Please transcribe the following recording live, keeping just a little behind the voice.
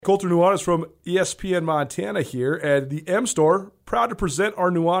Colter Nuanez from ESPN Montana here, and the M Store, proud to present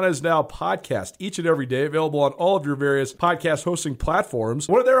our Nuanez Now podcast each and every day, available on all of your various podcast hosting platforms.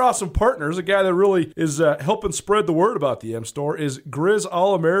 One of their awesome partners, a guy that really is helping spread the word about the M Store, is Grizz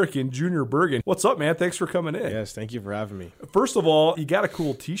All-American Junior Bergen. What's up, man? Thanks for coming in. Yes, thank you for having me. First of all, you got a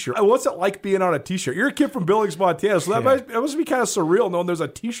cool t-shirt. What's it like being on a t-shirt? You're a kid from Billings, Montana, so that must be kind of surreal knowing there's a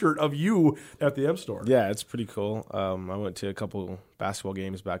t-shirt of you at the M Store. Yeah, it's pretty cool. I went to a couple basketball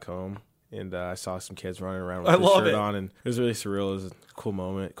games back home, and I saw some kids running around with their shirt on, and it was really surreal. It was a cool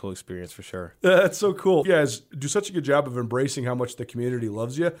moment, cool experience for sure. That's so cool. You guys do such a good job of embracing how much the community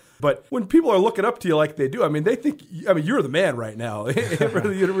loves you. But when people are looking up to you like they do, they think, you're the man right now for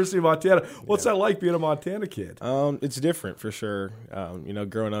the University of Montana. What's that like being a Montana kid? It's different for sure.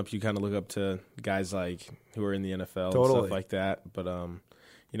 Growing up, you kind of look up to guys like who are in the NFL and stuff like that. But,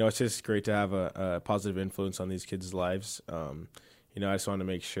 it's just great to have a positive influence on these kids' lives. I just want to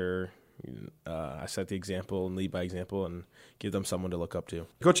make sure I set the example and lead by example and give them someone to look up to.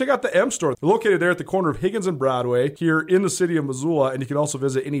 Go check out the M Store. They're located there at the corner of Higgins and Broadway here in the city of Missoula, and you can also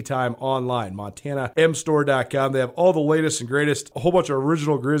visit anytime online, montanamstore.com. They have all the latest and greatest, a whole bunch of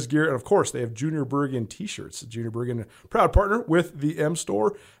original Grizz gear, and of course, they have Junior Bergen t-shirts. Junior Bergen, proud partner with the M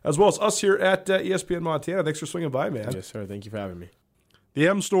Store, as well as us here at ESPN Montana. Thanks for swinging by, man. Yes, sir. Thank you for having me. The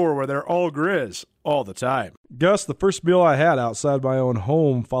M Store, where they're all Grizz all the time. Gus, the first meal I had outside my own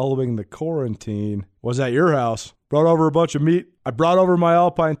home following the quarantine was at your house. Brought over a bunch of meat. I brought over my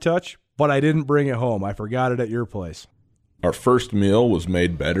Alpine Touch, but I didn't bring it home. I forgot it at your place. Our first meal was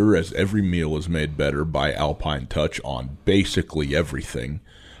made better, as every meal is made better by Alpine Touch on basically everything.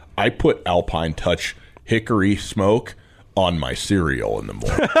 I put Alpine Touch Hickory Smoke on my cereal in the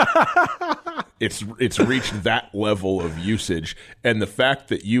morning. It's reached that level of usage, and the fact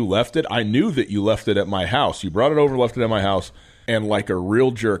that you left it, I knew that you left it at my house. You brought it over, left it at my house, and like a real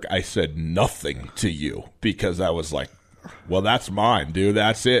jerk, I said nothing to you because I was like, well, that's mine, dude.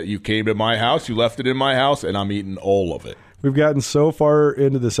 That's it. You came to my house, you left it in my house, and I'm eating all of it. We've gotten so far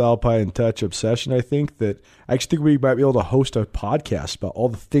into this Alpine Touch obsession, I think, that I actually think we might be able to host a podcast about all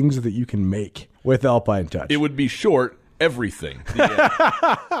the things that you can make with Alpine Touch. It would be short. Everything.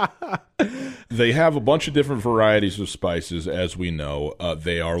 They have a bunch of different varieties of spices, as we know.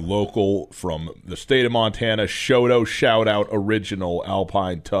 They are local from the state of Montana. Shoto, shout out, original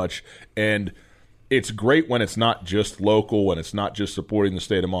Alpine Touch. And it's great when it's not just local, when it's not just supporting the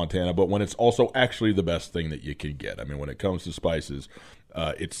state of Montana, but when it's also actually the best thing that you can get. When it comes to spices,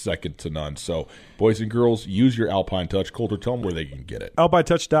 it's second to none. So, boys and girls, use your Alpine Touch. Colter, tell them where they can get it.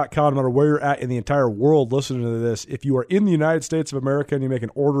 AlpineTouch.com, no matter where you're at in the entire world listening to this, if you are in the United States of America and you make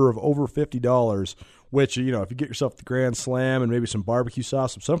an order of over $50, which, if you get yourself the Grand Slam and maybe some barbecue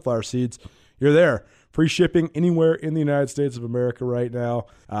sauce, some sunflower seeds, you're there. Free shipping anywhere in the United States of America right now.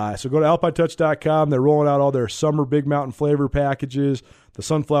 So go to AlpineTouch.com. They're rolling out all their summer Big Mountain flavor packages. The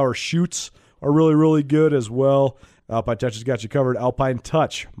sunflower shoots are really, really good as well. Alpine Touch has got you covered. Alpine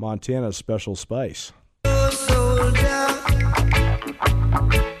Touch, Montana's special spice.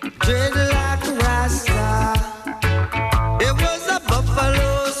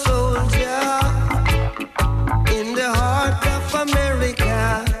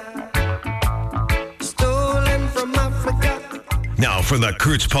 Now from the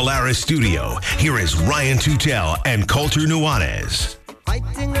Kurtz Polaris studio, here is Ryan Tutel and Colter Nuanez.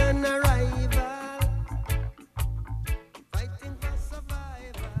 Fighting on a rival.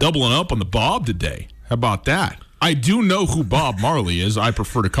 Doubling up on the Bob today. How about that? I do know who Bob Marley is. I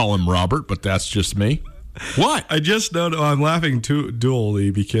prefer to call him Robert, but that's just me. What? I just know I'm laughing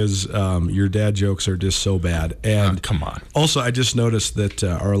dually because your dad jokes are just so bad. And come on. Also, I just noticed that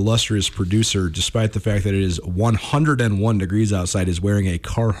our illustrious producer, despite the fact that it is 101 degrees outside, is wearing a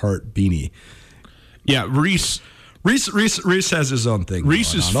Carhartt beanie. Yeah, Reese has his own thing.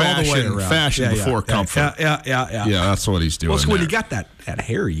 Reese is fashion before comfort. Yeah, that's what he's doing. Well, when you got that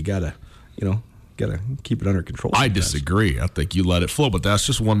hair, you gotta keep it under control. I disagree. I think you let it flow, but that's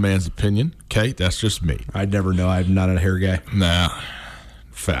just one man's opinion. Okay, that's just me. I'd never know. I'm not a hair guy. Nah.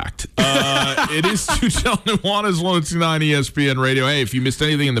 Fact. It is Tutel Nuanez 102.9 ESPN Radio. Hey, if you missed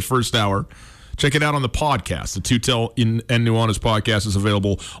anything in the first hour, check it out on the podcast. The Tutel and Nuanez podcast is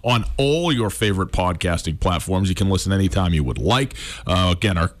available on all your favorite podcasting platforms. You can listen anytime you would like.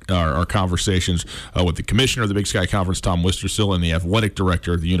 Again, our conversations with the commissioner of the Big Sky Conference, Tom Wistrcill, and the athletic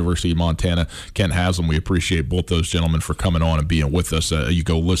director of the University of Montana, Kent Haslam. We appreciate both those gentlemen for coming on and being with us. You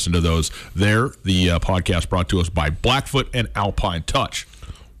go listen to those there. The podcast brought to us by Blackfoot and Alpine Touch.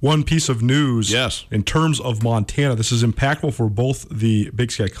 One piece of news. Yes. In terms of Montana, this is impactful for both the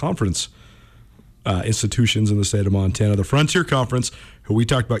Big Sky Conference institutions in the state of Montana. The Frontier Conference, who we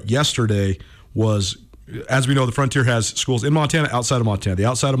talked about yesterday, was, as we know, the Frontier has schools in Montana, outside of Montana. The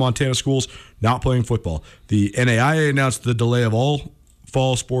outside of Montana schools not playing football. The NAIA announced the delay of all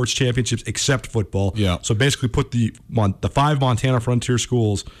fall sports championships except football. Yeah. So basically put the 5 Montana Frontier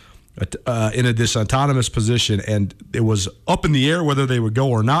schools in this autonomous position, and it was up in the air whether they would go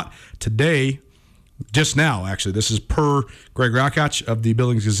or not. Today, just now, actually, this is per Greg Rakach of the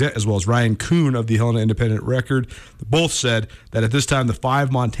Billings Gazette as well as Ryan Kuhn of the Helena Independent Record. Both said that at this time the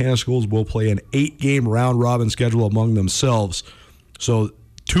 5 Montana schools will play an 8-game round-robin schedule among themselves. So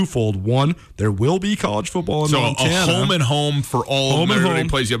twofold. One, there will be college football in Montana. So a home and home for all of them. Everybody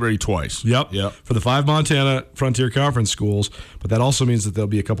plays everybody twice. Yep. For the 5 Montana Frontier Conference schools. But that also means that there'll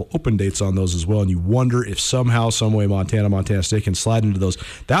be a couple open dates on those as well. And you wonder if somehow, some way, Montana State can slide into those.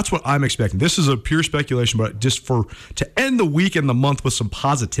 That's what I'm expecting. This is a pure speculation, but just to end the week and the month with some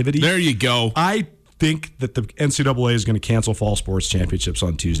positivity. There you go. I think that the NCAA is going to cancel fall sports championships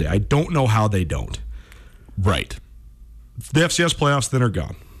on Tuesday. I don't know how they don't. Right. The FCS playoffs then are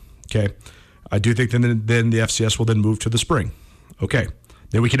gone. Okay. I do think then the FCS will then move to the spring. Okay.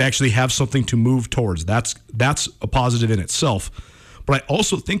 Then we can actually have something to move towards. That's a positive in itself. But I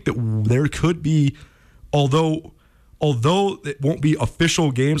also think that there could be, although it won't be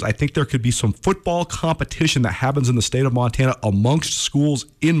official games, I think there could be some football competition that happens in the state of Montana amongst schools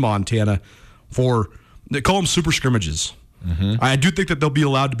in Montana they call them super scrimmages. Mm-hmm. I do think that there'll be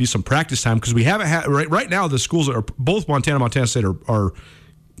allowed to be some practice time because we haven't had right now. The schools are both Montana State are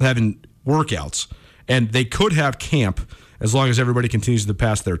having workouts, and they could have camp as long as everybody continues to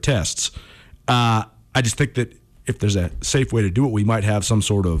pass their tests. I just think that if there's a safe way to do it, we might have some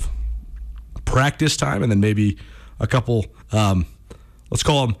sort of practice time, and then maybe a couple. Let's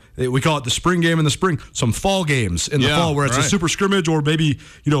call them. We call it the spring game in the spring. Some fall games in the fall where it's a super scrimmage, or maybe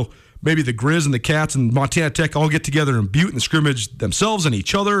maybe the Grizz and the Cats and Montana Tech all get together in Butte and scrimmage themselves and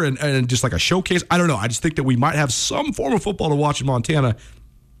each other and just like a showcase. I don't know. I just think that we might have some form of football to watch in Montana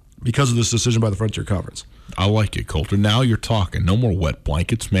because of this decision by the Frontier Conference. I like it, Coulter. Now you're talking. No more wet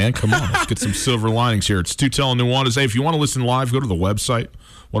blankets, man. Come on. Let's get some silver linings here. It's Tutel and Nuanez. Hey, if you want to listen live, go to the website,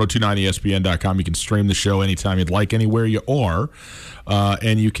 1029ESPN.com. You can stream the show anytime you'd like, anywhere you are.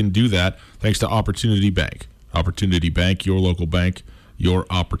 And you can do that thanks to Opportunity Bank. Opportunity Bank, your local bank, your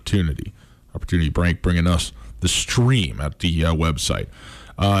opportunity. Opportunity Bank bringing us the stream at the website.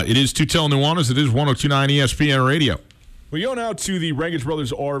 It is Tutel and Nuanez. It is 1029 ESPN Radio. We go now to the Rangage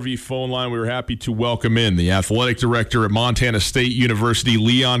Brothers RV phone line. We were happy to welcome in the athletic director at Montana State University,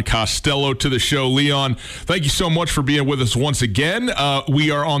 Leon Costello, to the show. Leon, thank you so much for being with us once again. We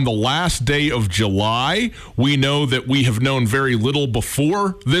are on the last day of July. We know that we have known very little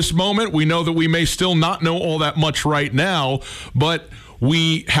before this moment. We know that we may still not know all that much right now, but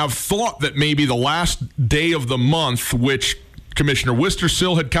we have thought that maybe the last day of the month, which Commissioner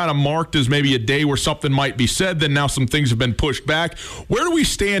Wistersill had kind of marked as maybe a day where something might be said. Then now some things have been pushed back. Where do we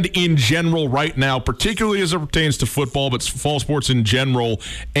stand in general right now, particularly as it pertains to football, but fall sports in general,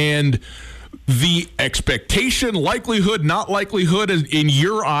 and the expectation, likelihood, not likelihood in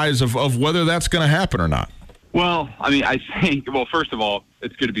your eyes of whether that's going to happen or not? Well, I mean, I think, first of all,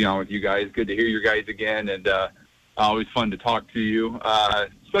 it's good to be on with you guys. Good to hear you guys again, and always fun to talk to you,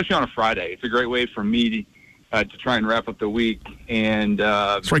 especially on a Friday. It's a great way for me to try and wrap up the week. And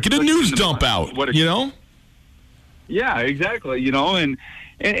that's right. Get a news dump out, Yeah, exactly. And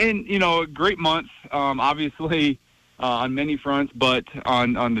a great month, obviously, on many fronts, but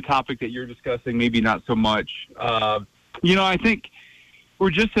on the topic that you're discussing, maybe not so much. I think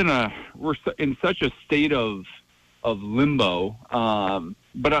we're in such a state of limbo.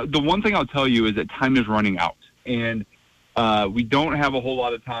 But the one thing I'll tell you is that time is running out, and we don't have a whole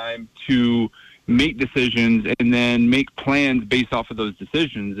lot of time to make decisions and then make plans based off of those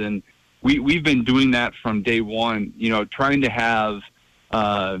decisions. And we've been doing that from day one, trying to have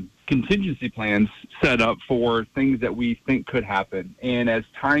contingency plans set up for things that we think could happen. And as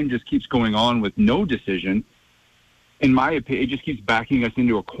time just keeps going on with no decision, in my opinion, it just keeps backing us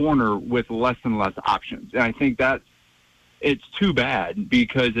into a corner with less and less options. And I think it's too bad,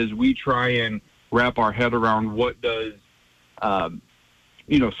 because as we try and wrap our head around what does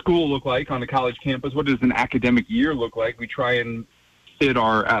school look like on a college campus, what does an academic year look like, we try and fit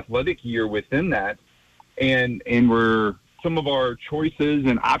our athletic year within that, and some of our choices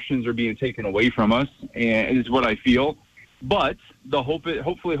and options are being taken away from us, and is what I feel. But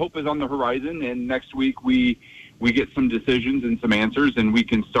hopefully hope is on the horizon, and next week we get some decisions and some answers, and we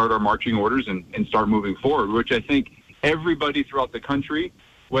can start our marching orders and start moving forward, which I think everybody throughout the country,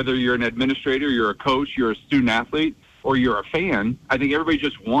 whether you're an administrator, you're a coach, you're a student athlete, or you're a fan, I think everybody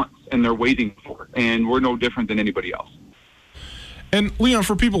just wants, and they're waiting for it. And we're no different than anybody else. And, Leon,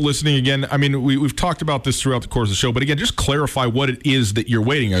 for people listening, again, I mean, we've talked about this throughout the course of the show, but again, just clarify what it is that you're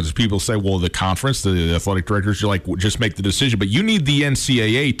waiting on. As people say, well, the conference, the athletic directors, you're like, just make the decision. But you need the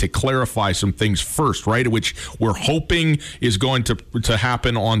NCAA to clarify some things first, right? Which we're hoping is going to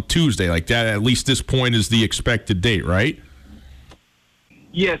happen on Tuesday. Like that, at least this point is the expected date, right?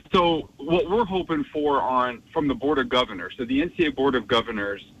 Yes. So what we're hoping for from the Board of Governors, so the NCAA Board of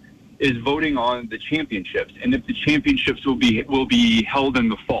Governors is voting on the championships, and if the championships will be held in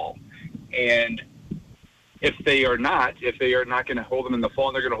the fall. And if they are not going to hold them in the fall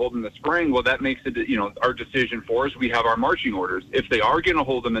and they're going to hold them in the spring, well, that makes it, our decision for us. We have our marching orders. If they are going to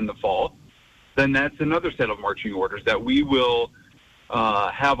hold them in the fall, then that's another set of marching orders that we will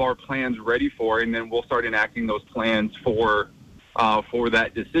have our plans ready for, and then we'll start enacting those plans for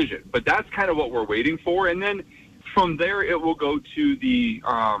that decision. But that's kind of what we're waiting for, and then from there it will go to the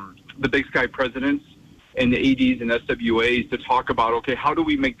Big Sky presidents and the ADs and SWAs to talk about, okay, how do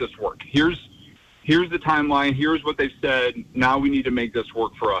we make this work? Here's the timeline. Here's what they've said. Now we need to make this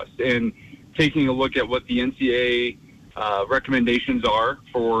work for us. And taking a look at what the NCAA recommendations are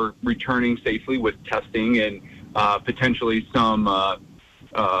for returning safely with testing and potentially some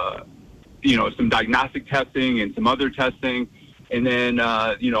diagnostic testing and some other testing, and then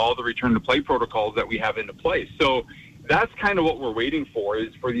all the return to play protocols that we have into place. So that's kind of what we're waiting for, is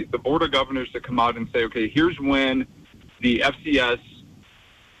for the Board of Governors to come out and say, okay, here's when the FCS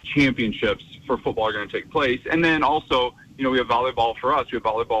championships for football are going to take place. And then also, we have volleyball for us. We have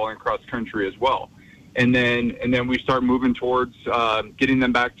volleyball and cross country as well. And then we start moving towards getting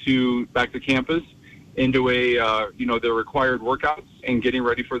them back to campus into their required workouts and getting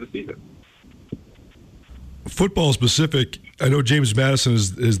ready for the season. Football specific, I know James Madison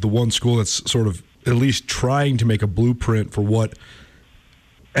is the one school that's sort of at least trying to make a blueprint for what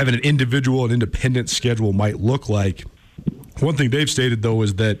having an individual and independent schedule might look like. One thing they've stated, though,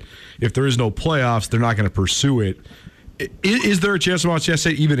 is that if there is no playoffs, they're not going to pursue it. Is there a chance,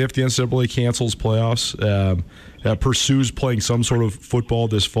 even if the NCAA cancels playoffs, pursues playing some sort of football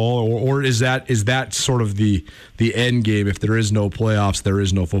this fall, or is that sort of the end game? If there is no playoffs, there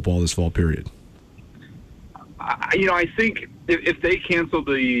is no football this fall, period? I think if they cancel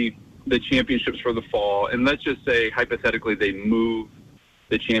the championships for the fall, and let's just say hypothetically they move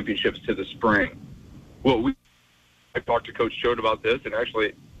the championships to the spring. I talked to Coach Choate about this, and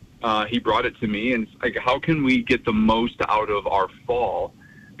actually he brought it to me, and it's like, how can we get the most out of our fall,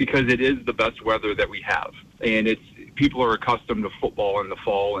 because it is the best weather that we have, and people are accustomed to football in the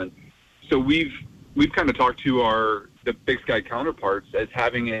fall, and so we've kind of talked to the Big Sky counterparts as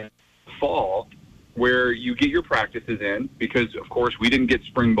having a fall where you get your practices in, because of course we didn't get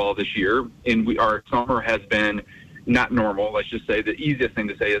spring ball this year, and our summer has been not normal. Let's just say the easiest thing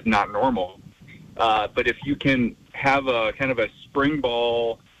to say is not normal. But if you can have a kind of a spring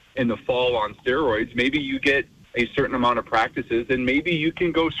ball in the fall on steroids, maybe you get a certain amount of practices, and maybe you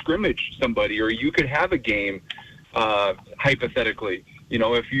can go scrimmage somebody, or you could have a game, hypothetically.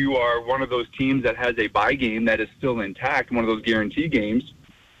 If you are one of those teams that has a bye game that is still intact, one of those guarantee games,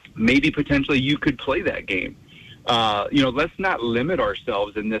 maybe potentially you could play that game. Let's not limit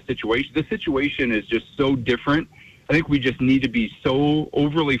ourselves in this situation. This situation is just so different. I think we just need to be so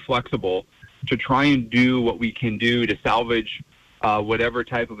overly flexible to try and do what we can do to salvage whatever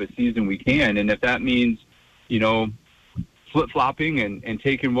type of a season we can. And if that means, flip-flopping and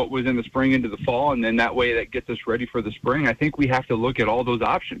taking what was in the spring into the fall, and then that way that gets us ready for the spring, I think we have to look at all those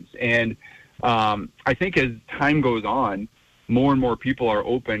options. And I think as time goes on, more and more people are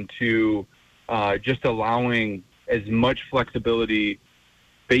open to just allowing as much flexibility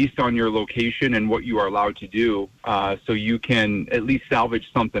based on your location and what you are allowed to do, so you can at least salvage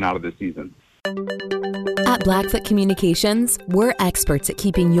something out of the season. At Blackfoot Communications, we're experts at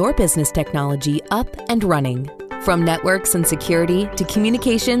keeping your business technology up and running. From networks and security to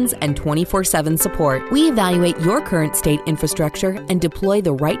communications and 24/7 support, we evaluate your current state infrastructure and deploy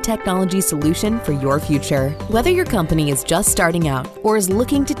the right technology solution for your future. Whether your company is just starting out or is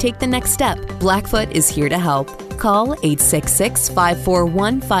looking to take the next step, Blackfoot is here to help. Call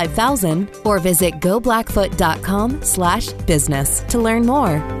 866-541-5000 or visit goblackfoot.com/business to learn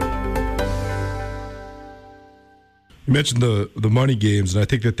more. You mentioned the money games, and I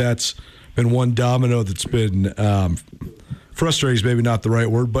think that's been one domino that's been frustrating is maybe not the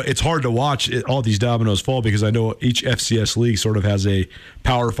right word, but it's hard to watch all these dominoes fall, because I know each FCS league sort of has a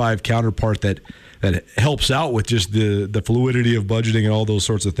Power 5 counterpart that helps out with just the fluidity of budgeting and all those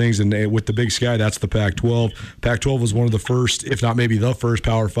sorts of things. And with the Big Sky, that's the Pac-12. Pac-12 was one of the first, if not maybe the first,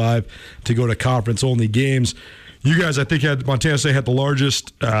 Power 5 to go to conference-only games. You guys, I think, Montana State had the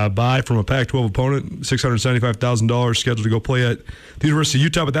largest buy from a Pac-12 opponent, $675,000 scheduled to go play at the University of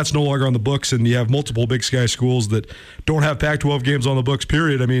Utah, but that's no longer on the books, and you have multiple Big Sky schools that don't have Pac-12 games on the books,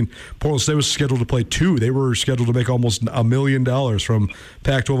 period. I mean, Portland State was scheduled to play 2. They were scheduled to make almost $1 million from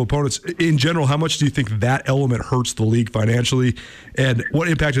Pac-12 opponents. In general, how much do you think that element hurts the league financially, and what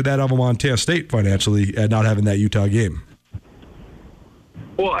impact did that have on Montana State financially at not having that Utah game?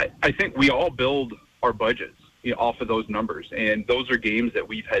 Well, I think we all build our budgets off of those numbers, and those are games that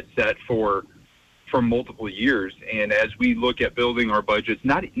we've had set for multiple years. And as we look at building our budgets,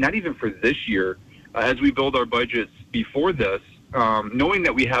 not even for this year, as we build our budgets before this, knowing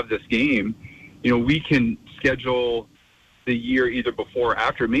that we have this game, we can schedule the year either before or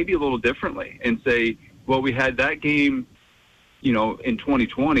after, maybe a little differently, and say, well, we had that game, in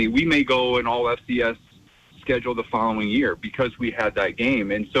 2020, we may go an all FCS schedule the following year because we had that game.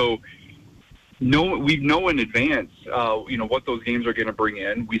 And so we know in advance, what those games are going to bring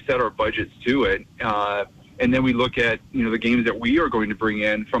in. We set our budgets to it. And then we look at, the games that we are going to bring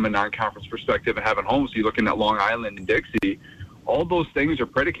in from a non-conference perspective and have at home. So you're looking at Long Island and Dixie. All those things are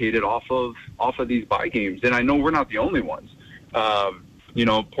predicated off of these bye games. And I know we're not the only ones.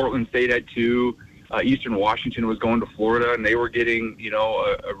 Portland State had 2. Eastern Washington was going to Florida, and they were getting,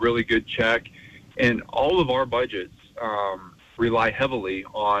 a really good check. And all of our budgets rely heavily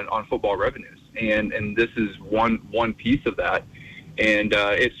on football revenues. And this is one piece of that. And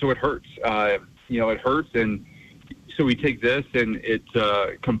it hurts. It hurts. And so we take this, and it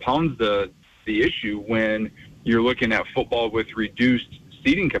compounds the issue when you're looking at football with reduced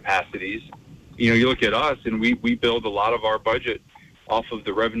seating capacities. You look at us, and we build a lot of our budget off of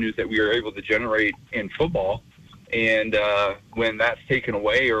the revenues that we are able to generate in football. And when that's taken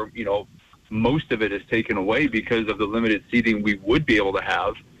away, or, most of it is taken away because of the limited seating we would be able to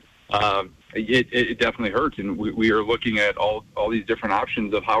have, it definitely hurts. And we are looking at all these different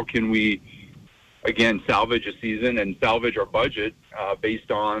options of how can we, again, salvage a season and salvage our budget based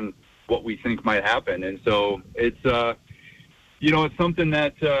on what we think might happen. And so it's, it's something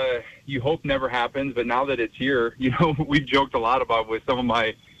that you hope never happens, but now that it's here, we've joked a lot about with some of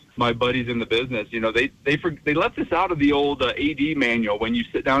my buddies in the business. They left this out of the old AD manual when you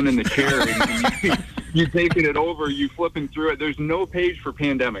sit down in the chair and you're taking it over, you flipping through it. There's no page for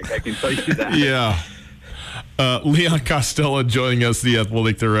pandemic, I can tell you that. Yeah. Leon Costello joining us, the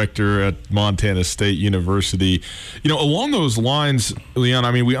athletic director at Montana State University. Along those lines, Leon,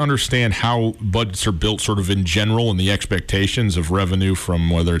 I mean, we understand how budgets are built sort of in general and the expectations of revenue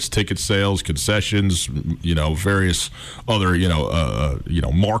from whether it's ticket sales, concessions, various other,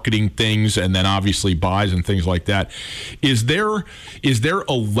 marketing things, and then obviously buys and things like that. Is there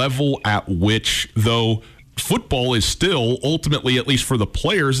a level at which, though, football is still ultimately, at least for the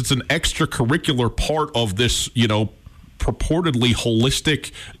players, it's an extracurricular part of this, purportedly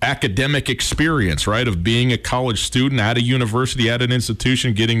holistic academic experience, right? Of being a college student at a university, at an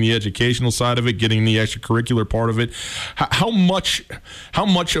institution, getting the educational side of it, getting the extracurricular part of it. How much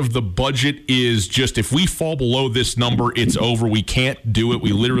of the budget is just, if we fall below this number, it's over, we can't do it,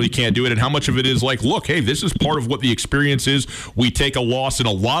 we literally can't do it? And how much of it is like, look, hey, this is part of what the experience is. We take a loss in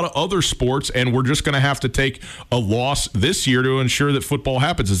a lot of other sports, and we're just going to have to take a loss this year to ensure that football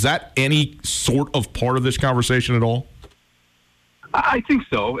happens. Is that any sort of part of this conversation at all? I think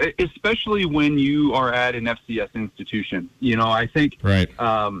so, especially when you are at an FCS institution. I think right.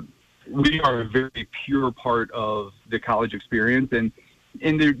 We are a very pure part of the college experience, and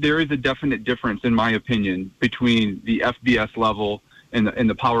there is a definite difference, in my opinion, between the FBS level and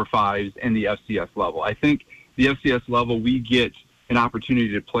the Power Fives and the FCS level. I think the FCS level, we get an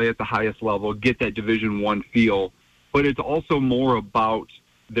opportunity to play at the highest level, get that Division I feel, but it's also more about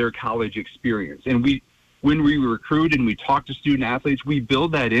their college experience. And when we recruit and we talk to student athletes, we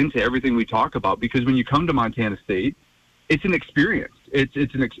build that into everything we talk about, because when you come to Montana State, it's an experience.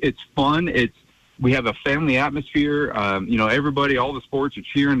 It's fun. We have a family atmosphere. Everybody, all the sports are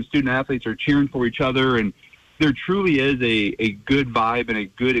cheering. The student athletes are cheering for each other, and there truly is a good vibe and a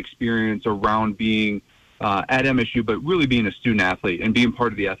good experience around being at MSU, but really being a student athlete and being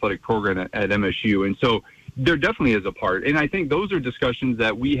part of the athletic program at MSU. And so there definitely is a part. And I think those are discussions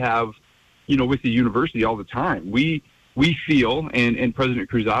that we have, with the university all the time. We feel, and President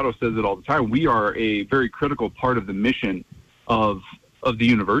Cruzado says it all the time, we are a very critical part of the mission of the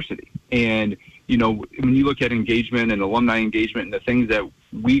university. And, when you look at engagement and alumni engagement and the things that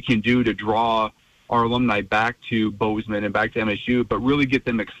we can do to draw our alumni back to Bozeman and back to MSU, but really get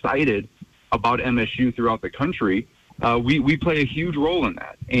them excited about MSU throughout the country, we play a huge role in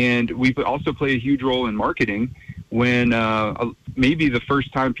that. And we also play a huge role in marketing when maybe the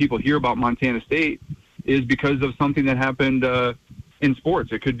first time people hear about Montana State, is because of something that happened in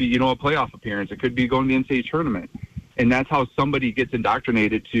sports. It could be, a playoff appearance. It could be going to the NCAA tournament. And that's how somebody gets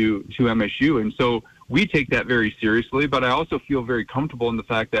indoctrinated to MSU. And so we take that very seriously, but I also feel very comfortable in the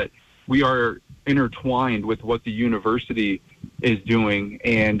fact that we are intertwined with what the university is doing.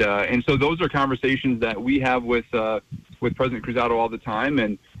 And so those are conversations that we have with President Cruzado all the time.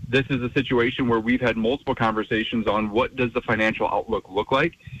 And this is a situation where we've had multiple conversations on what does the financial outlook look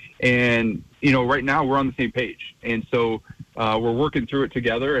like. And, right now we're on the same page. And so we're working through it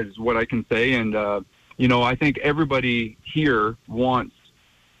together is what I can say. And, I think everybody here wants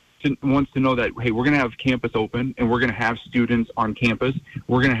to know that, hey, we're going to have campus open and we're going to have students on campus.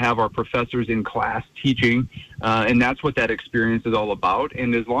 We're going to have our professors in class teaching. And that's what that experience is all about.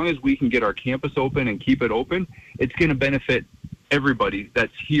 And as long as we can get our campus open and keep it open, it's going to benefit everybody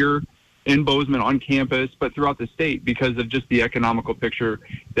that's here in Bozeman on campus, but throughout the state because of just the economical picture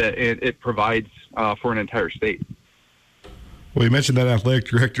that it provides for an entire state. Well, you mentioned that athletic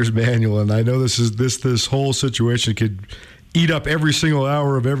director's manual, and I know this whole situation could eat up every single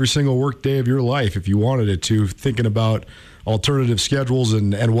hour of every single work day of your life if you wanted it to, thinking about alternative schedules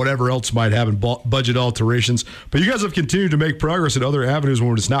and whatever else might have in budget alterations. But you guys have continued to make progress in other avenues when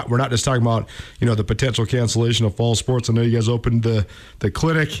we're not just talking about, the potential cancellation of fall sports. I know you guys opened the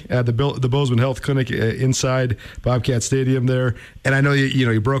clinic at the Bozeman Health Clinic inside Bobcat Stadium there. And I know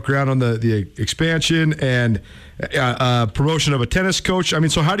you broke ground on the expansion and promotion of a tennis coach. I mean,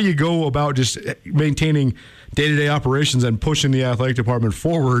 so how do you go about just maintaining day-to-day operations and pushing the athletic department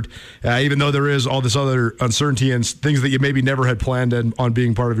forward, even though there is all this other uncertainty and things that you maybe never had planned on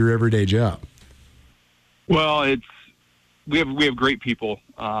being part of your everyday job? Well, we have great people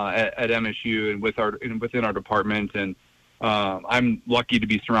at MSU and within our department, and I'm lucky to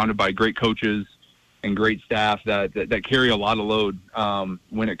be surrounded by great coaches and great staff that carry a lot of load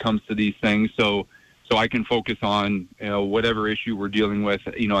when it comes to these things. So I can focus on whatever issue we're dealing with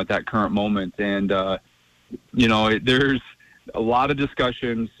at that current moment. And there's a lot of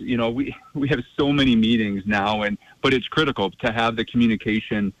discussions. We have so many meetings now, but it's critical to have the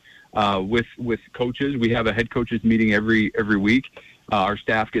communication with coaches. We have a head coaches meeting every week. Our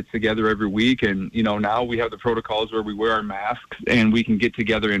staff gets together every week, and now we have the protocols where we wear our masks and we can get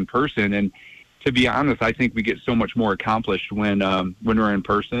together in person. And to be honest, I think we get so much more accomplished when we're in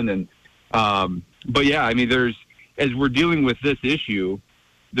person. And but yeah, I mean, as we're dealing with this issue,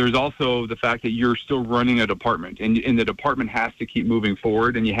 there's also the fact that you're still running a department, and the department has to keep moving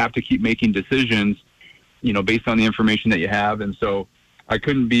forward, and you have to keep making decisions, based on the information that you have. And so I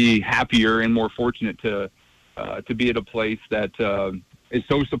couldn't be happier and more fortunate to be at a place that is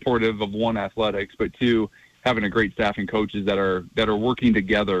so supportive of, one, athletics, but two, having a great staff and coaches that are working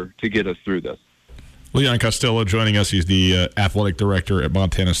together to get us through this. Leon Costello joining us. He's the athletic director at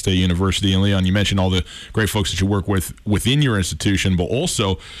Montana State University. And Leon, you mentioned all the great folks that you work with within your institution, but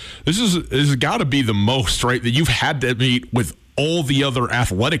also this has got to be the most, right, that you've had to meet with all the other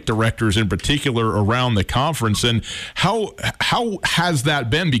athletic directors in particular around the conference. And how has that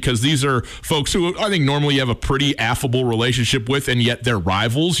been? Because these are folks who I think normally you have a pretty affable relationship with, and yet they're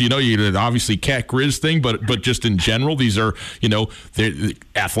rivals. You obviously Cat Grizz thing, but just in general, these are,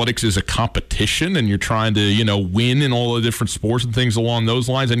 athletics is a competition, and you're trying to, win in all the different sports and things along those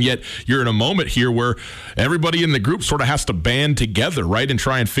lines. And yet you're in a moment here where everybody in the group sort of has to band together, right, and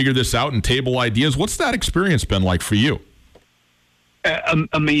try and figure this out and table ideas. What's that experience been like for you?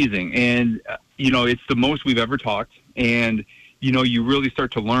 Amazing. And, it's the most we've ever talked. And, you really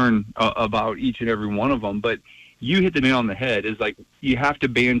start to learn about each and every one of them. But you hit the nail on the head, is like you have to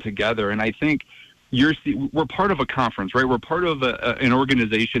band together. And I think we're part of a conference, right? We're part of an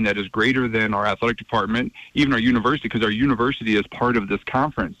organization that is greater than our athletic department, even our university, because our university is part of this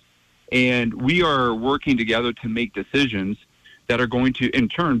conference. And we are working together to make decisions that are going to, in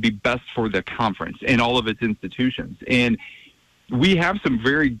turn, be best for the conference and all of its institutions. And we have some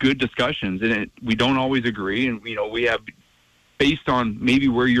very good discussions, and we don't always agree. And, we have, based on maybe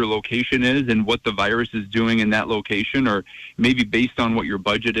where your location is and what the virus is doing in that location, or maybe based on what your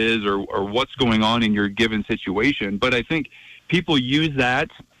budget is or what's going on in your given situation. But I think people use that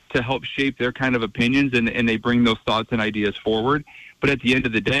to help shape their kind of opinions, and they bring those thoughts and ideas forward. But at the end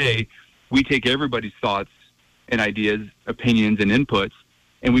of the day, we take everybody's thoughts and ideas, opinions, and inputs,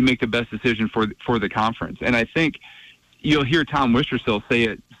 and we make the best decision for the conference. And I think you'll hear Tom Wistrcill say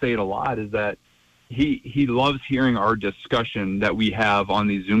it a lot, is that he loves hearing our discussion that we have on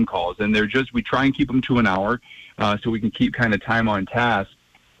these Zoom calls. And we try and keep them to an hour so we can keep kind of time on task.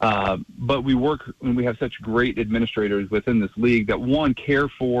 But we work, and we have such great administrators within this league that, one, care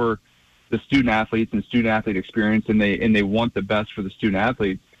for the student athletes and student athlete experience, and they want the best for the student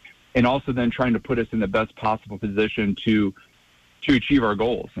athletes. and also then trying to put us in the best possible position to achieve our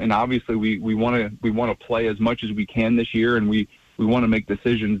goals. And obviously we want to play as much as we can this year, and we want to make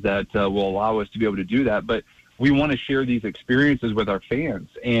decisions that will allow us to be able to do that. But we want to share these experiences with our fans.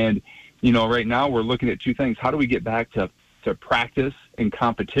 And, right now we're looking at two things. How do we get back to practice and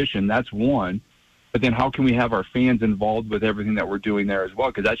competition? That's one. But then how can we have our fans involved with everything that we're doing there as well?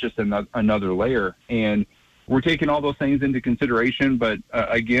 Because that's just another layer. And we're taking all those things into consideration. But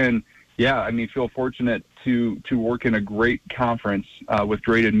again, feel fortunate to work in a great conference with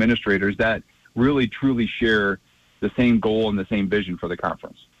great administrators that really, truly share the same goal and the same vision for the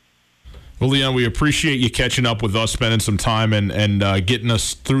conference. Well, Leon, we appreciate you catching up with us, spending some time and getting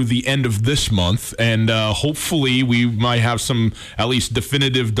us through the end of this month. And hopefully we might have some at least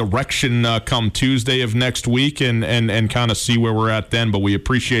definitive direction come Tuesday of next week and kind of see where we're at then. But we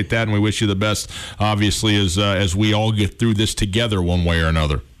appreciate that, and we wish you the best, obviously, as we all get through this together one way or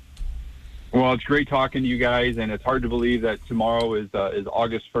another. Well, it's great talking to you guys, and it's hard to believe that tomorrow is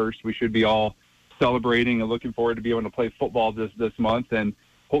August 1st. We should be all celebrating and looking forward to be able to play football this month, and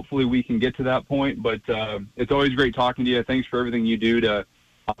hopefully we can get to that point. But it's always great talking to you. Thanks for everything you do to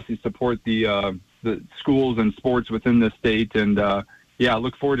obviously support the schools and sports within the state. And, I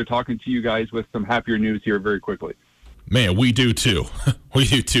look forward to talking to you guys with some happier news here very quickly. Man, we do too. We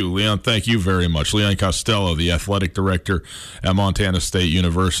do too. Leon, thank you very much. Leon Costello, the athletic director at Montana State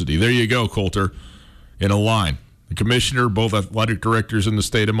University. There you go, Colter, in a line. The commissioner, both athletic directors in the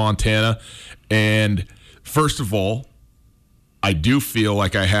state of Montana. And first of all, I do feel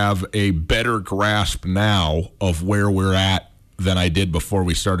like I have a better grasp now of where we're at than I did before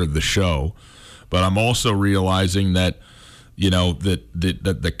we started the show. But I'm also realizing that, that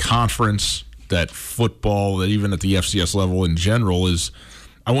the conference, that football, that even at the FCS level in general is,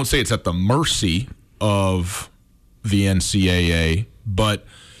 I won't say it's at the mercy of the NCAA, but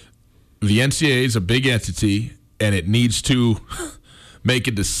the NCAA is a big entity, and it needs to make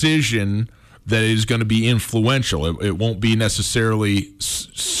a decision that is going to be influential. It won't be necessarily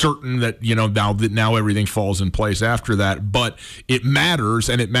certain that, now everything falls in place after that, but it matters,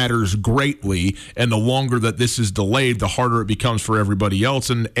 and it matters greatly, and the longer that this is delayed, the harder it becomes for everybody else,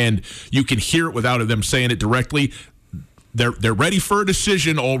 and you can hear it without them saying it directly. They're ready for a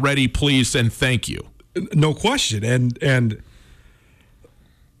decision already, please, and thank you. No question, and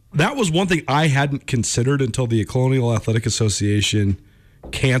that was one thing I hadn't considered until the Colonial Athletic Association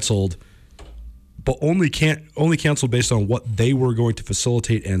canceled, but only canceled based on what they were going to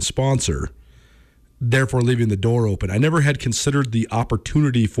facilitate and sponsor, therefore leaving the door open. I never had considered the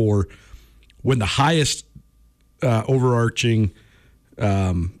opportunity for when the highest overarching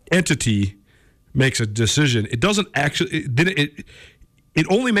entity makes a decision. It doesn't actually it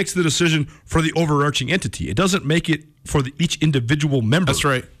only makes the decision for the overarching entity. It doesn't make it for each individual member. That's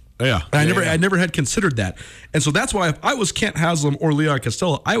right. Yeah. I never had considered that. And so that's why if I was Kent Haslam or Leon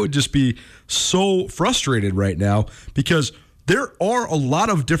Costello, I would just be so frustrated right now because there are a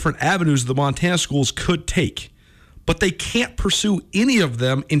lot of different avenues the Montana schools could take, but they can't pursue any of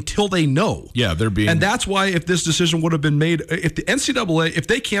them until they know. Yeah, and that's why if this decision would have been made, if the NCAA, if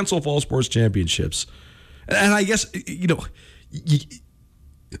they cancel fall sports championships, and I guess,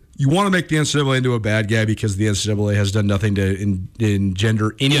 you want to make the NCAA into a bad guy because the NCAA has done nothing to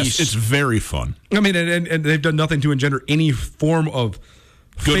engender any... Yes, it's very fun. I mean, and they've done nothing to engender any form of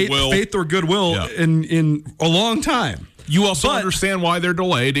faith or goodwill in a long time. You also understand why they're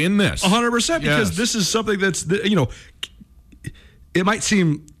delayed in this. 100%, because this is something that's, it might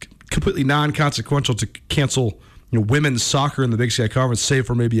seem completely non-consequential to cancel women's soccer in the Big Sky Conference, save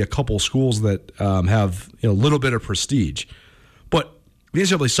for maybe a couple schools that have a little bit of prestige. But the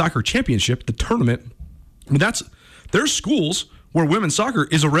NCAA Soccer Championship, the tournament, I mean, there's schools where women's soccer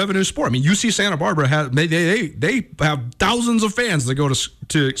is a revenue sport. I mean, UC Santa Barbara they have thousands of fans that go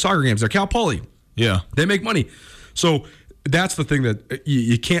to soccer games. They're Cal Poly. Yeah, they make money. So that's the thing that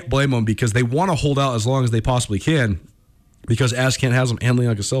you can't blame them because they want to hold out as long as they possibly can. Because as Kent Haslam and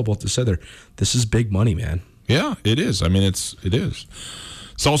Leon Costello both just said there, this is big money, man. Yeah, it is. I mean, it is.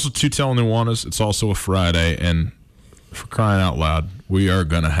 It's also Tutel Nuanez. It's also a Friday, and for crying out loud, we're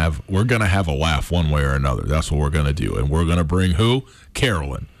gonna have a laugh one way or another. That's what we're gonna do, and we're gonna bring who?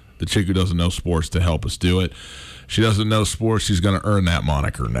 Carolyn, the chick who doesn't know sports, to help us do it. She doesn't know sports. She's gonna earn that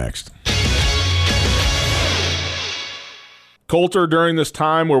moniker next. Colter, during this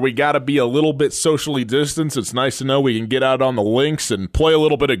time where we got to be a little bit socially distanced, it's nice to know we can get out on the links and play a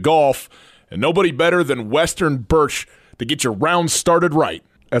little bit of golf, and nobody better than Western Birch to get your round started right.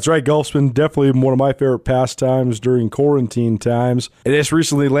 That's right. Golf's been definitely one of my favorite pastimes during quarantine times. I just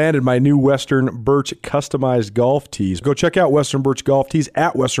recently landed my new Western Birch customized golf tees. Go check out Western Birch golf tees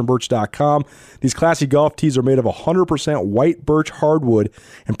at westernbirch.com. These classy golf tees are made of 100% white birch hardwood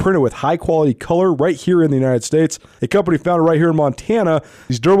and printed with high-quality color right here in the United States. A company founded right here in Montana.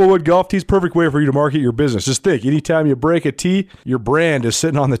 These durable wood golf tees, perfect way for you to market your business. Just think, anytime you break a tee, your brand is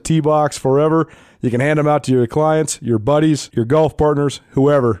sitting on the tee box forever. You can hand them out to your clients, your buddies, your golf partners,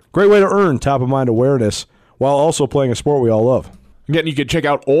 whoever. Great way to earn top-of-mind awareness while also playing a sport we all love. Again, you can check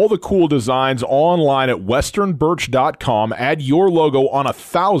out all the cool designs online at westernbirch.com. Add your logo on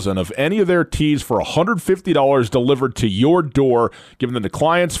 1,000 of any of their tees for $150 delivered to your door. Give them to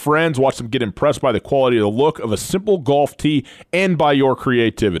clients, friends, watch them get impressed by the quality of the look of a simple golf tee and by your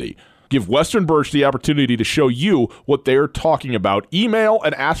creativity. Give Western Birch the opportunity to show you what they're talking about. Email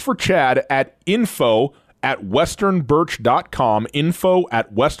and ask for Chad at info@westernbirch.com,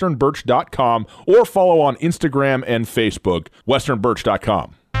 info@westernbirch.com, or follow on Instagram and Facebook,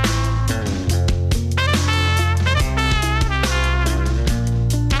 westernbirch.com.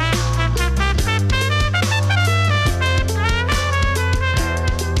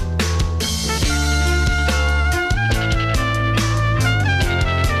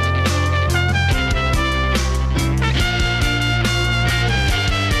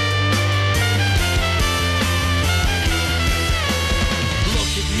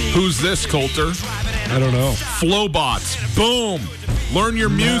 Who's this, Coulter? I don't know. Flowbots. Boom. Learn your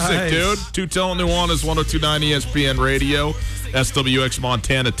music, Nice. dude. Tutel and Nuanez, 102.9 ESPN Radio, SWX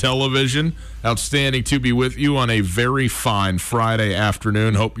Montana Television. Outstanding to be with you on a very fine Friday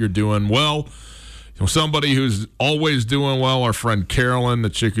afternoon. Hope you're doing well. Somebody who's always doing well, our friend Carolyn, the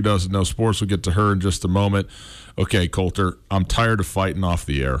chick who doesn't know sports. We'll get to her in just a moment. Okay, Coulter, I'm tired of fighting off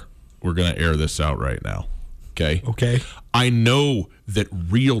the air. We're going to air this out right now. Okay? Okay. I know that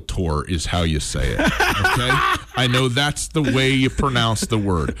realtor is how you say it, okay? I know that's the way you pronounce the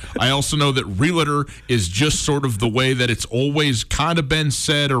word. I also know that realtor is just sort of the way that it's always kind of been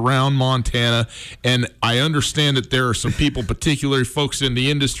said around Montana, and I understand that there are some people, particularly folks in the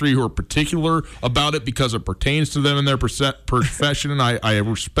industry, who are particular about it because it pertains to them in their profession, and I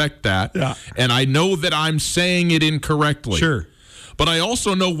respect that. Yeah. And I know that I'm saying it incorrectly. Sure. But I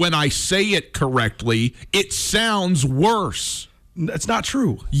also know when I say it correctly, it sounds worse. That's not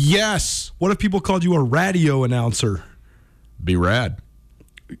true. Yes. What if people called you a radio announcer? Be rad.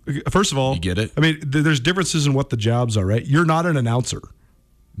 First of all, You get it? I mean, there's differences in what the jobs are, right? You're not an announcer.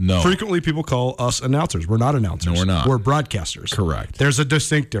 No. Frequently, people call us announcers. We're not announcers. No, we're not. We're broadcasters. Correct. There's a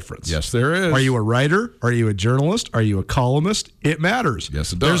distinct difference. Yes, there is. Are you a writer? Are you a journalist? Are you a columnist? It matters.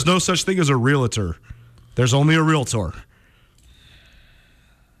 Yes, it does. There's no such thing as a realtor. There's only a realtor.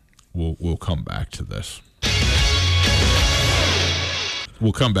 We'll come back to this.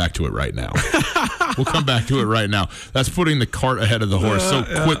 We'll come back to it right now. We'll come back to it right now. That's putting the cart ahead of the horse. So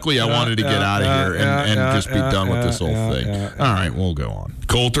quickly I wanted to get out of here and just be done with this whole thing. All right, we'll go on.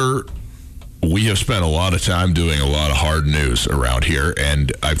 Coulter, we have spent a lot of time doing a lot of hard news around here,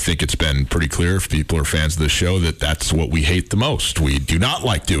 and I think it's been pretty clear if people are fans of the show that that's what we hate the most. We do not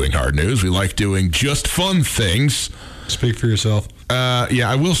like doing hard news. We like doing just fun things. Speak for yourself. Yeah,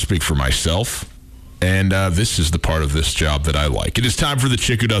 I will speak for myself. And this is the part of this job that I like. It is time for the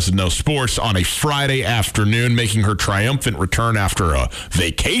chick who doesn't know sports on a Friday afternoon, making her triumphant return after a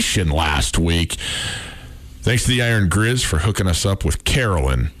vacation last week. Thanks to the Iron Grizz for hooking us up with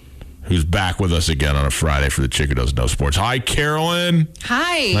Carolyn, who's back with us again on a Friday for the chick who doesn't know sports. Hi, Carolyn.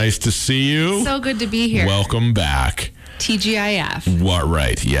 Hi. Nice to see you. So good to be here. Welcome back. TGIF. What?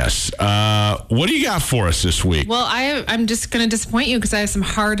 Right, yes. What do you got for us this week? Well, I'm just going to disappoint you because I have some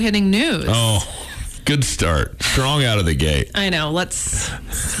hard-hitting news. Oh, good start. Strong out of the gate. I know. Let's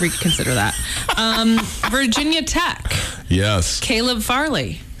reconsider that. Virginia Tech. Yes. Caleb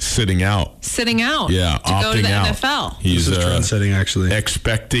Farley. Sitting out. Yeah, to go to the NFL. He's This is trend-setting, actually.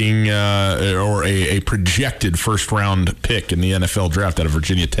 expecting or a projected first-round pick in the NFL draft out of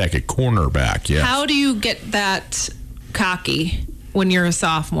Virginia Tech at cornerback. Yeah. How do you get that cocky when you're a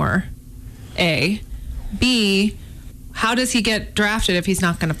sophomore? A. B. How does he get drafted if he's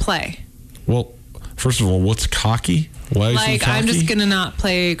not going to play? Well, first of all, what's cocky? Why is he cocky? I'm just going to not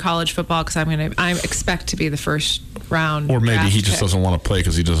play college football because I expect to be the first round. Or maybe he just pick. doesn't want to play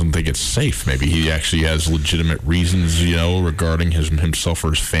because he doesn't think it's safe. Maybe he actually has legitimate reasons, regarding himself or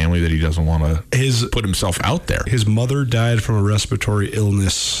his family that he doesn't want to put himself out there. His mother died from a respiratory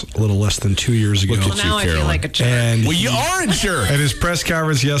illness a little less than 2 years ago. Well, now I feel like a jerk. You are a jerk. At his press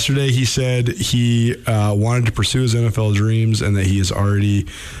conference yesterday, he said he wanted to pursue his NFL dreams and that he has already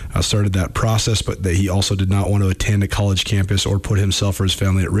started that process, but that he also did not want to attend a college campus or put himself or his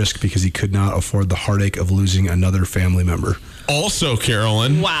family at risk because he could not afford the heartache of losing another family member. Also,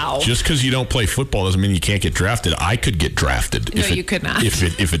 Carolyn, wow. Just because you don't play football doesn't mean you can't get drafted. I could get drafted. No, you could not.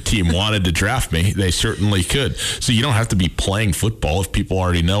 If a team wanted to draft me, they certainly could. So you don't have to be playing football. If people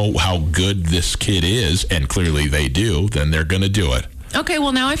already know how good this kid is, and clearly they do, then they're going to do it. Okay,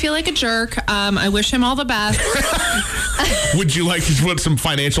 well, now I feel like a jerk. I wish him all the best. Would you like to put some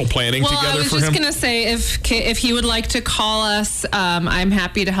financial planning together for him? Well, I was just going to say, if he would like to call us, I'm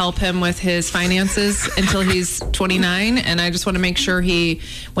happy to help him with his finances until he's 29. And I just want to make sure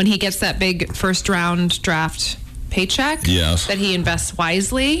when he gets that big first-round draft paycheck, yes, that he invests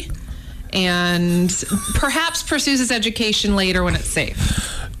wisely and perhaps pursues his education later when it's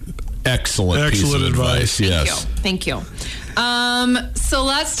safe. Excellent piece of advice. Yes. Thank you. So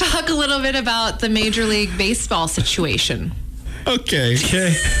let's talk a little bit about the Major League Baseball situation. Okay. So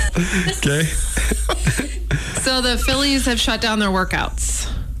the Phillies have shut down their workouts.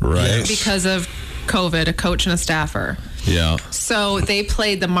 Right. Because of COVID, a coach and a staffer. Yeah. So they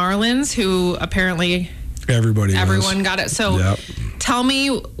played the Marlins, who apparently everyone got it. So tell me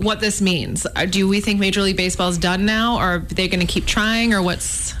what this means. Do we think Major League Baseball is done now, or are they going to keep trying, or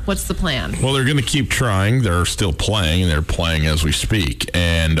what's the plan? Well, they're going to keep trying. They're still playing, and they're playing as we speak.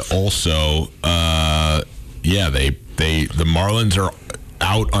 And also, the Marlins are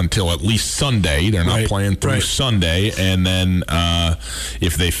out until at least Sunday. They're not playing through Sunday. And then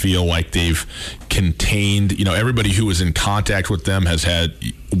if they feel like they've contained, everybody who was in contact with them has had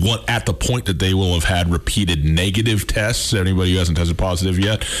at the point that they will have had repeated negative tests, anybody who hasn't tested positive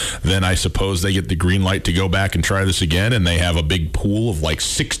yet, then I suppose they get the green light to go back and try this again. And they have a big pool of like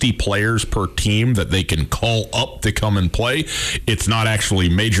 60 players per team that they can call up to come and play. It's not actually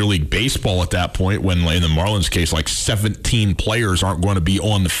Major League Baseball at that point, when in the Marlins case, like 17 players aren't going to be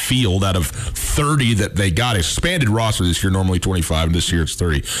on the field out of 30 that they got. Expanded roster this year, normally 25, and this year it's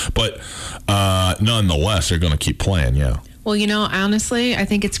 30. But nonetheless, they're going to keep playing, yeah. Well, honestly, I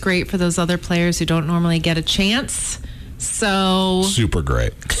think it's great for those other players who don't normally get a chance. So super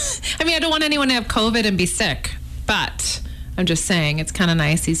great. I mean, I don't want anyone to have COVID and be sick, but I'm just saying it's kind of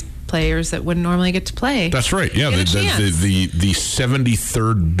nice these players that wouldn't normally get to play. That's right. Yeah, the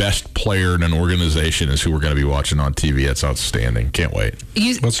 73rd best player in an organization is who we're going to be watching on TV. That's outstanding. Can't wait.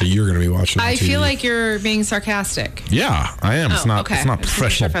 That's who you're going to be watching on TV. I feel like you're being sarcastic. Yeah, I am. It's not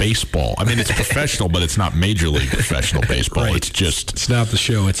professional baseball. I mean, it's professional, but it's not Major League professional baseball. Right. It's not the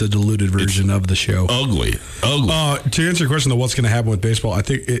show. It's a diluted version of the show. Ugly. To answer your question, though, what's going to happen with baseball? I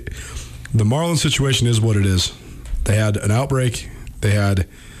think the Marlins situation is what it is. They had an outbreak. They had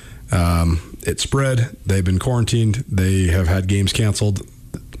it spread. They've been quarantined. They have had games canceled.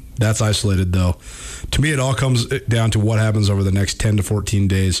 That's isolated, though. To me, it all comes down to what happens over the next 10 to 14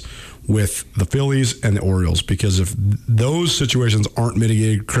 days with the Phillies and the Orioles, because if those situations aren't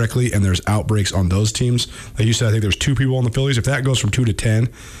mitigated correctly and there's outbreaks on those teams, like you said, I think there's 2 people on the Phillies. If that goes from 2 to 10,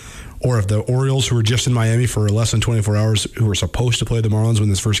 or if the Orioles, who were just in Miami for less than 24 hours, who were supposed to play the Marlins when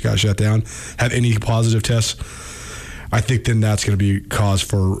this first got shut down, have any positive tests, I think then that's going to be cause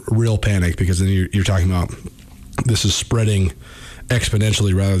for real panic, because then you're talking about this is spreading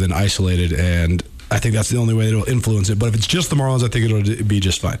exponentially rather than isolated, and I think that's the only way it'll influence it. But if it's just the Marlins, I think it'll be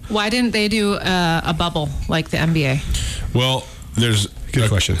just fine. Why didn't they do a bubble like the NBA? Well, there's good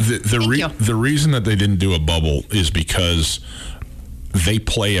question. The reason that they didn't do a bubble is because they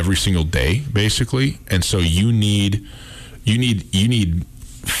play every single day, basically, and so you need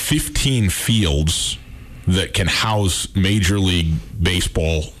 15 fields that can house Major League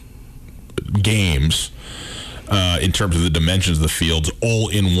Baseball games in terms of the dimensions of the fields, all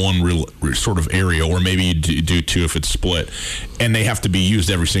in one real sort of area, or maybe you do 2 if it's split, and they have to be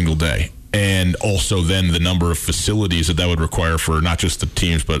used every single day. And also then the number of facilities that would require for not just the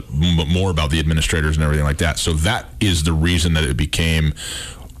teams, but more about the administrators and everything like that. So that is the reason that it became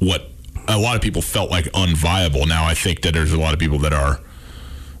what a lot of people felt like unviable. Now I think that there's a lot of people that are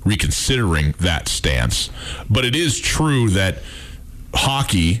reconsidering that stance. But it is true that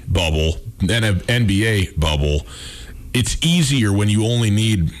hockey bubble and an NBA bubble, it's easier when you only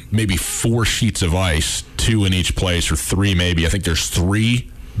need maybe 4 sheets of ice, 2 in each place, or 3 maybe. I think there's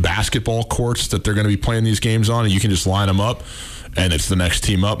 3 basketball courts that they're going to be playing these games on, and you can just line them up. and it's the next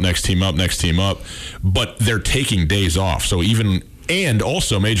team up, next team up, next team up. But they're taking days off. So and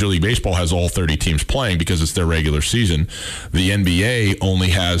also Major League Baseball has all 30 teams playing because it's their regular season. The NBA only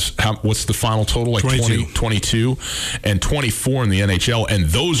has, what's the final total? Like 22 and 24 in the NHL. And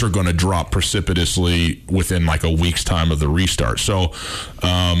those are going to drop precipitously within like a week's time of the restart. So,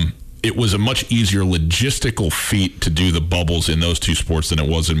 it was a much easier logistical feat to do the bubbles in those two sports than it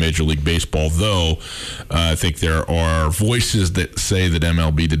was in Major League Baseball, though I think there are voices that say that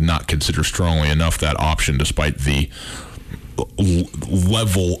MLB did not consider strongly enough that option despite the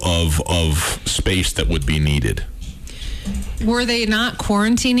level of space that would be needed. Were they not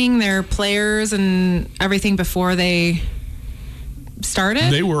quarantining their players and everything before they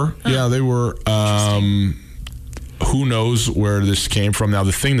started? They were. Oh. Yeah, they were. Who knows where this came from? Now,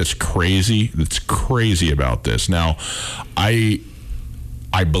 the thing that's crazy about this, now, I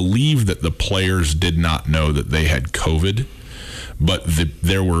believe that the players did not know that they had COVID, but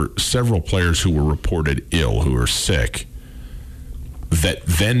there were several players who were reported ill, who were sick, that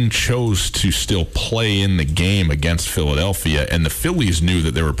then chose to still play in the game against Philadelphia, and the Phillies knew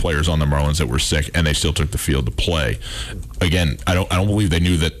that there were players on the Marlins that were sick, and they still took the field to play. Again, I don't believe they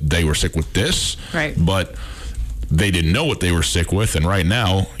knew that they were sick with this, right? But they didn't know what they were sick with, and right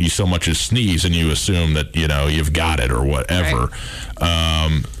now you so much as sneeze and you assume that you've got it or whatever,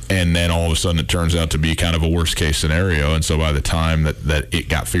 right. And then all of a sudden it turns out to be kind of a worst case scenario, and so by the time that it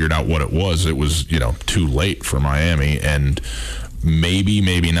got figured out what it was too late for Miami, and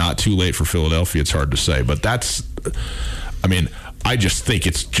maybe not too late for Philadelphia. It's hard to say, but I just think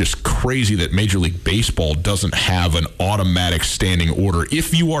it's just crazy that Major League Baseball doesn't have an automatic standing order.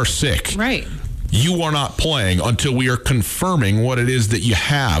 If you are sick, right, you are not playing until we are confirming what it is that you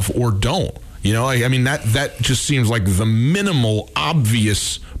have or don't. That just seems like the minimal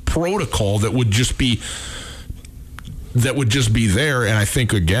obvious protocol that would just be there. And I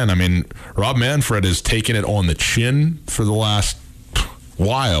think, again, Rob Manfred has taken it on the chin for the last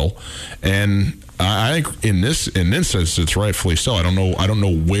while, and I think in this instance it's rightfully so. I don't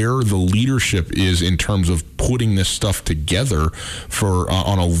know where the leadership is in terms of putting this stuff together for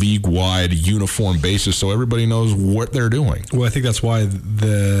on a league-wide uniform basis, so everybody knows what they're doing. Well, I think that's why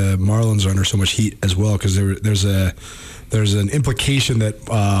the Marlins are under so much heat as well, because there's an implication that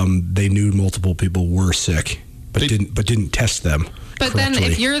they knew multiple people were sick, but didn't test them. But then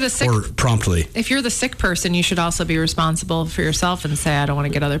if you're the sick, or promptly, if you're the sick person, you should also be responsible for yourself and say, I don't want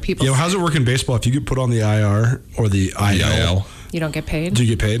to get other people sick. How's it work in baseball? If you get put on the IR or the IL, you don't get paid? Do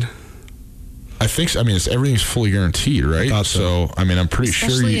you get paid? I think so. Everything's fully guaranteed, right? So I'm pretty sure.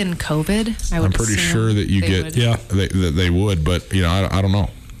 Especially in COVID, I'm pretty sure that you get. Yeah, they would, but I don't know.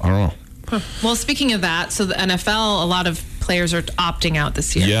 Huh. Well, speaking of that, so the NFL, a lot of players are opting out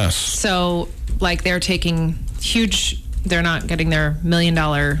this year. Yes. So they're taking huge. They're not getting their $1 million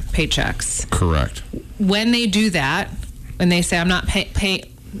paychecks. Correct. When they do that, when they say, I'm not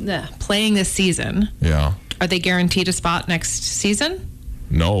playing this season, yeah, are they guaranteed a spot next season?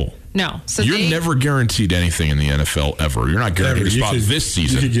 No. So you're never guaranteed anything in the NFL ever. You're not guaranteed a spot this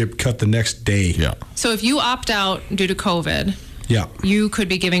season. You could get cut the next day. Yeah. So if you opt out due to COVID, yeah, you could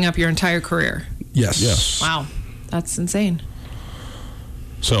be giving up your entire career. Yes. Wow. That's insane.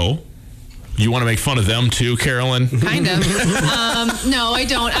 So, you want to make fun of them too, Carolyn? Kind of. No, I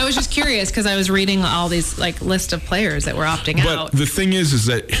don't. I was just curious because I was reading all these list of players that were opting out. But the thing is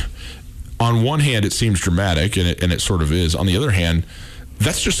that on one hand it seems dramatic, and it sort of is. On the other hand,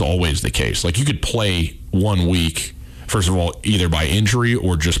 that's just always the case. You could play 1 week, first of all, either by injury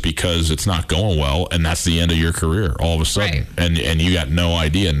or just because it's not going well, and that's the end of your career all of a sudden, right. and you got no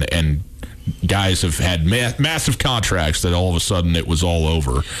idea, and guys have had massive contracts that all of a sudden it was all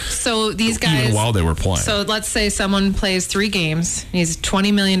over. So these guys, even while they were playing. So let's say someone plays 3 games. He's a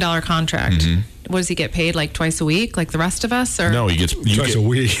 $20 million contract. Mm-hmm. What does he get paid? Twice a week, like the rest of us? Or no, he gets twice a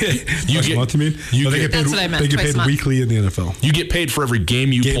week. Twice a month, you mean? That's what I meant. They get paid weekly in the NFL. You get paid for every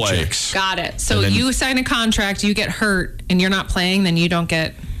game you play. Checks. Got it. So you sign a contract, you get hurt, and you're not playing, then you don't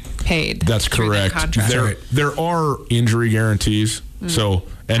get paid. That's correct. There are injury guarantees. So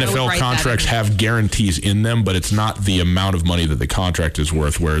NFL contracts have guarantees in them, but it's not the amount of money that the contract is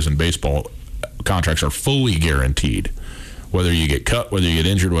worth, whereas in baseball, contracts are fully guaranteed. Whether you get cut, whether you get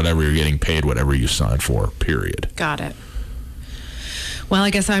injured, whatever, you're getting paid whatever you sign for, period. Got it. Well,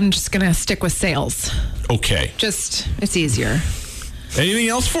 I guess I'm just going to stick with sales. Okay. It's easier. Anything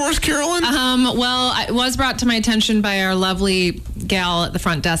else for us, Carolyn? Well, it was brought to my attention by our lovely gal at the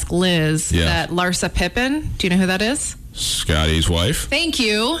front desk, Liz, that Larsa Pippen, do you know who that is? Scotty's wife. Thank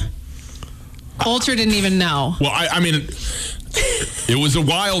you. Coulter didn't even know. Well, It was a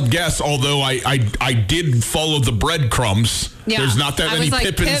wild guess, although I did follow the breadcrumbs. Yeah. There's not that many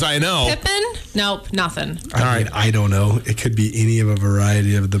Pippins I know. Pippin? Nope, nothing. I don't know. It could be any of a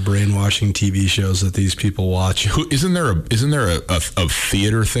variety of the brainwashing TV shows that these people watch. Isn't there a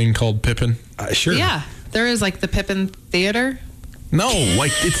theater thing called Pippin? Sure. Yeah, there is like the Pippin Theater. No,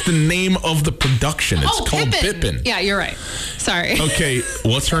 like it's the name of the production. It's called Pippin. Yeah, you're right. Sorry. Okay,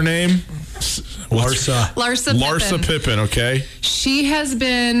 what's her name? Larsa Pippen, okay. She has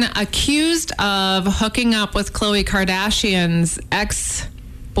been accused of hooking up with Khloe Kardashian's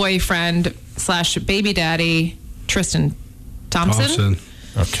ex-boyfriend / baby daddy, Tristan Thompson.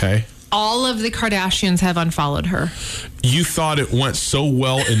 Okay. All of the Kardashians have unfollowed her. You thought it went so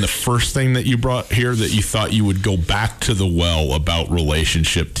well in the first thing that you brought here that you thought you would go back to the well about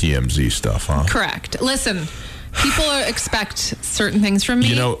relationship TMZ stuff, huh? Correct. Listen, people expect certain things from me.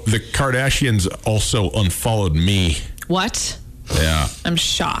 You know, the Kardashians also unfollowed me. What? Yeah. I'm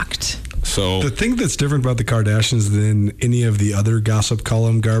shocked. So the thing that's different about the Kardashians than any of the other gossip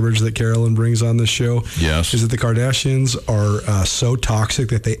column garbage that Carolyn brings on this show is that the Kardashians are so toxic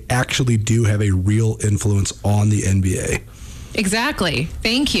that they actually do have a real influence on the NBA. Exactly.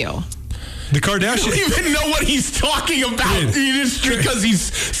 Thank you. The Kardashians. You don't even know what he's talking about. Just because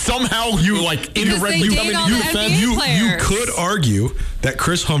he's somehow indirectly coming to your defense. You could argue that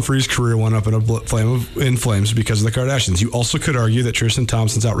Chris Humphrey's career went up in flames because of the Kardashians. You also could argue that Tristan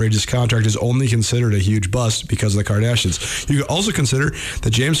Thompson's outrageous contract is only considered a huge bust because of the Kardashians. You could also consider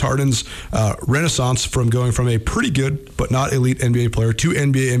that James Harden's renaissance from going from a pretty good but not elite NBA player to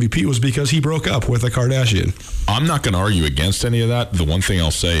NBA MVP was because he broke up with a Kardashian. I'm not going to argue against any of that. The one thing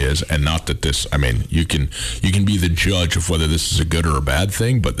I'll say is, and not that this, I mean, you can be the judge of whether this is a good or a bad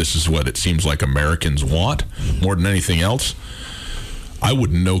thing, but this is what it seems like Americans want more than anything else. I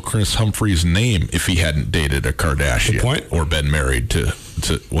wouldn't know Chris Humphrey's name if he hadn't dated a Kardashian or been married to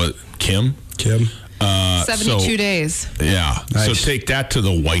what, Kim? 72 days. Yeah. Nice. So take that to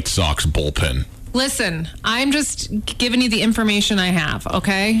the White Sox bullpen. Listen, I'm just giving you the information I have,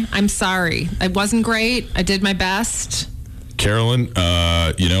 okay? I'm sorry. It wasn't great. I did my best. Carolyn,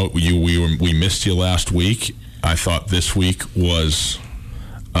 we missed you last week. I thought this week was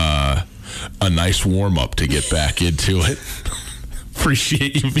a nice warm-up to get back into it.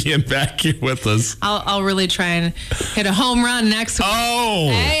 Appreciate you being back here with us. I'll really try and hit a home run next week. Oh!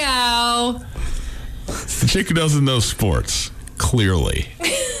 Hey-o! The chick who doesn't know sports, clearly.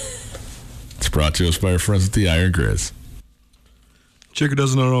 It's brought to us by our friends at the Iron Grizz. Chick who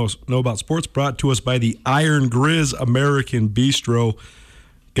doesn't know about sports, brought to us by the Iron Grizz American Bistro.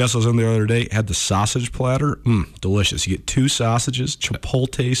 Guess I was in there the other day, had the sausage platter. Delicious. You get 2 sausages,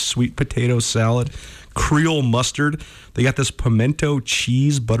 chipotle sweet potato salad, Creole mustard. They got this pimento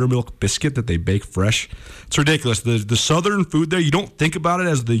cheese buttermilk biscuit that they bake fresh. It's ridiculous. The southern food there, you don't think about it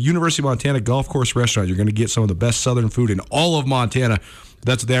as the University of Montana golf course restaurant. You're going to get some of the best southern food in all of Montana.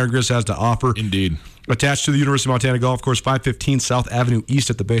 That's what the Iron Grizz has to offer. Indeed. Attached to the University of Montana Golf Course, 515 South Avenue East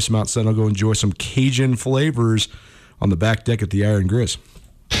at the base of Mount Sentinel. Go enjoy some Cajun flavors on the back deck at the Iron Grizz.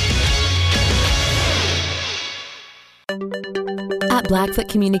 At Blackfoot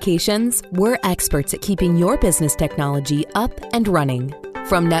Communications, we're experts at keeping your business technology up and running.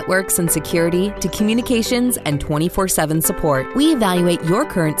 From networks and security to communications and 24/7 support, we evaluate your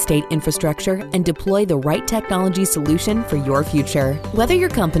current state infrastructure and deploy the right technology solution for your future. Whether your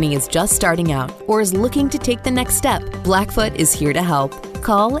company is just starting out or is looking to take the next step, Blackfoot is here to help.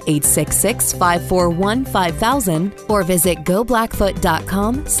 Call 866-541-5000 or visit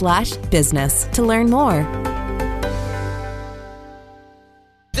goblackfoot.com/business to learn more.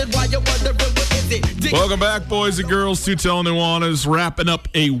 Welcome back, boys and girls. Tutel Nuanez wrapping up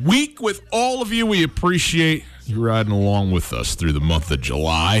a week with all of you. We appreciate you riding along with us through the month of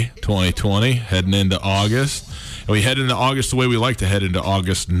July 2020, heading into August. And we head into August the way we like to head into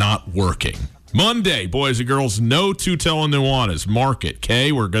August, not working. Monday, boys and girls, no Tutel and Nuanez. Mark it,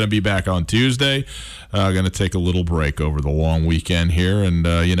 okay? We're going to be back on Tuesday. Going to take a little break over the long weekend here and,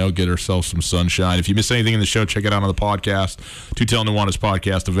 get ourselves some sunshine. If you miss anything in the show, check it out on the podcast. Tutel and Nuanez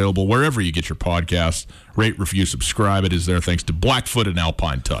podcast available wherever you get your podcasts. Rate, review, subscribe. It is there thanks to Blackfoot and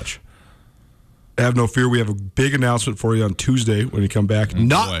Alpine Touch. Have no fear. We have a big announcement for you on Tuesday when you come back.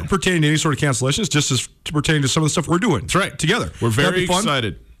 Not pertaining to any sort of cancellations, just as pertaining to some of the stuff we're doing. That's right. Together. We're very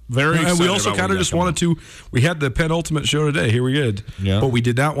excited. Very excited. And we also kind of just wanted to, we had the penultimate show today. Here we did. Yeah. But we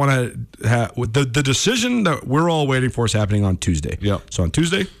did not want to have, the decision that we're all waiting for is happening on Tuesday. Yeah. So on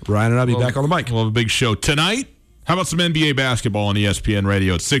Tuesday, Ryan and I'll be back on the mic. We'll have a big show tonight. How about some NBA basketball on ESPN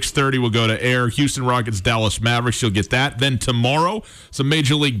Radio? At 6:30, we'll go to air. Houston Rockets, Dallas Mavericks. You'll get that. Then tomorrow, some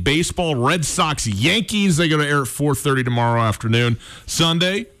Major League Baseball. Red Sox, Yankees. They go to air at 4:30 tomorrow afternoon.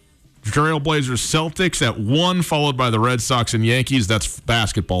 Sunday, Trailblazers, Celtics at 1, followed by the Red Sox and Yankees. That's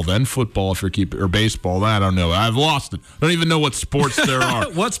basketball. Then football, if you're keeping, or baseball. I don't know. I've lost it. I don't even know what sports there are.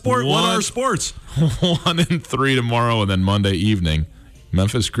 What are sports? 1 and 3 tomorrow, and then Monday evening,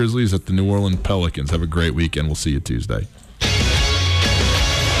 Memphis Grizzlies at the New Orleans Pelicans. Have a great weekend. We'll see you Tuesday.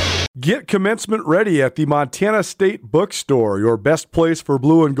 Get commencement ready at the Montana State Bookstore, your best place for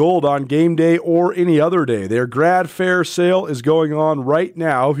blue and gold on game day or any other day. Their grad fair sale is going on right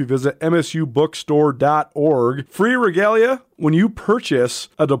now if you visit msubookstore.org. Free regalia when you purchase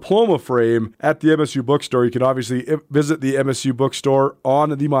a diploma frame at the MSU Bookstore. You can obviously visit the MSU Bookstore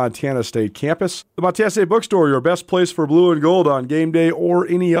on the Montana State campus. The Montana State Bookstore, your best place for blue and gold on game day or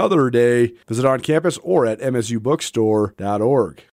any other day. Visit on campus or at msubookstore.org.